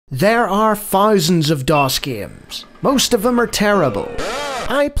There are thousands of DOS games. Most of them are terrible.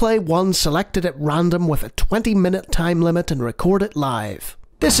 I play one selected at random with a 20-minute time limit and record it live.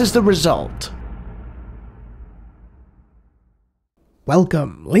 This is the result.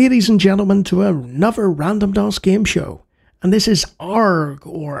 Welcome, ladies and gentlemen, to another Random DOS game show. And this is Argh,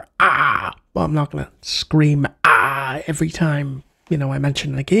 or Ah. Well, I'm not going to scream Ah every time, I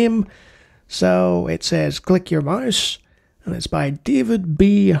mention the game. So it says click your mouse, and it's by David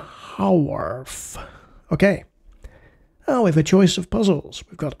B. Howarth. Okay. Now we have a choice of puzzles.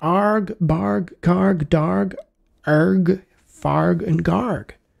 We've got Argh, Bargh, Cargh, Dargh, Argh, Fargh, and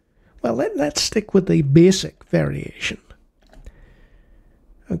Gargh. Well, let's stick with the basic variation.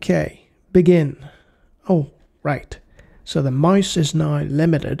 Okay, begin. Oh, right. So the mouse is now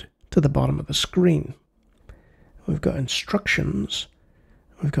limited to the bottom of the screen. We've got instructions.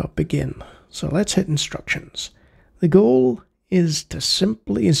 We've got begin. So let's hit instructions. The goal is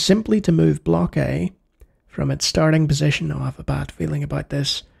simply to move block A from its starting position. I have a bad feeling about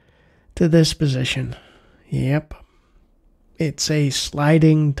this. To this position. Yep. It's a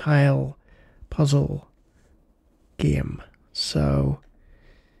sliding tile puzzle game. So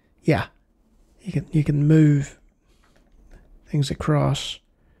yeah, you can move things across,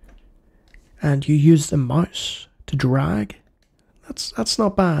 and you use the mouse to drag. That's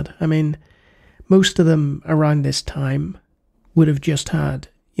not bad. I mean, most of them around this time would have just had,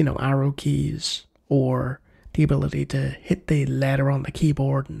 arrow keys or the ability to hit the letter on the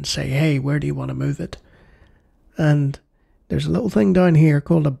keyboard and say, hey, where do you want to move it? And there's a little thing down here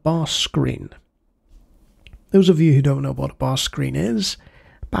called a boss screen. Those of you who don't know what a boss screen is,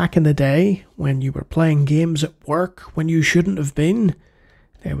 back in the day when you were playing games at work when you shouldn't have been,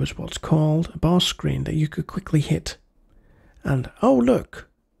 there was what's called a boss screen that you could quickly hit. And oh look,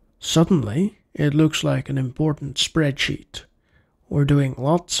 suddenly it looks like an important spreadsheet. We're doing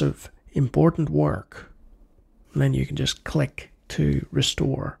lots of important work. And then you can just click to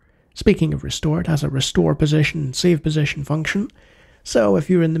restore. Speaking of restore, it has a restore position and save position function. So if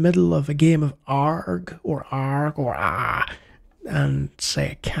you're in the middle of a game of Argh or Ah, and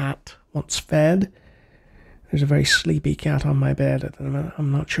say a cat wants fed, there's a very sleepy cat on my bed at the minute.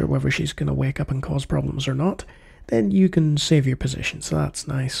 I'm not sure whether she's going to wake up and cause problems or not. Then you can save your position, so that's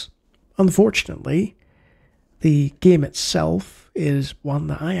nice. Unfortunately, the game itself is one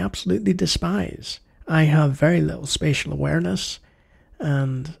that I absolutely despise. I have very little spatial awareness,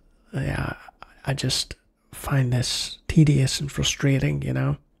 and I just find this tedious and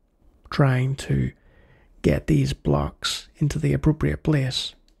frustrating, trying to get these blocks into the appropriate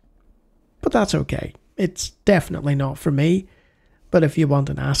place. But that's okay. It's definitely not for me. But if you want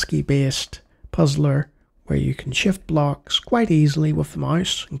an ASCII-based puzzler where you can shift blocks quite easily with the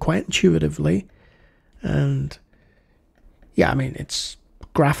mouse and quite intuitively, and it's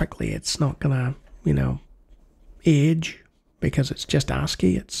graphically it's not gonna, age because it's just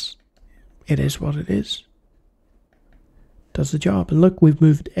ASCII. It is what it is. Does the job. And look, we've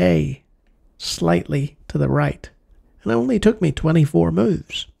moved A slightly to the right. And it only took me 24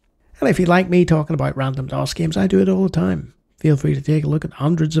 moves. And if you like me talking about random DOS games, I do it all the time. Feel free to take a look at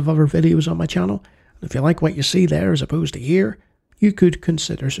hundreds of other videos on my channel. And if you like what you see there as opposed to here, you could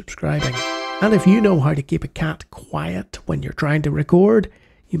consider subscribing. And if you know how to keep a cat quiet when you're trying to record,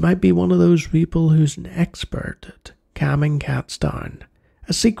 you might be one of those people who's an expert at calming cats down.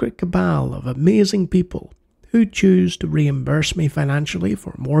 A secret cabal of amazing people who choose to reimburse me financially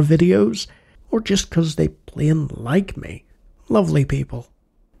for more videos, or just because they plain like me. Lovely people.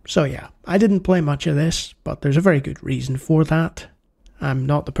 So yeah, I didn't play much of this, but there's a very good reason for that. I'm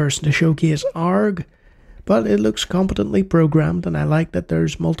not the person to showcase Argh, but it looks competently programmed, and I like that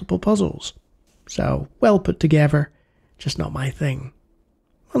there's multiple puzzles. So, well put together, just not my thing.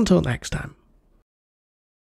 Until next time.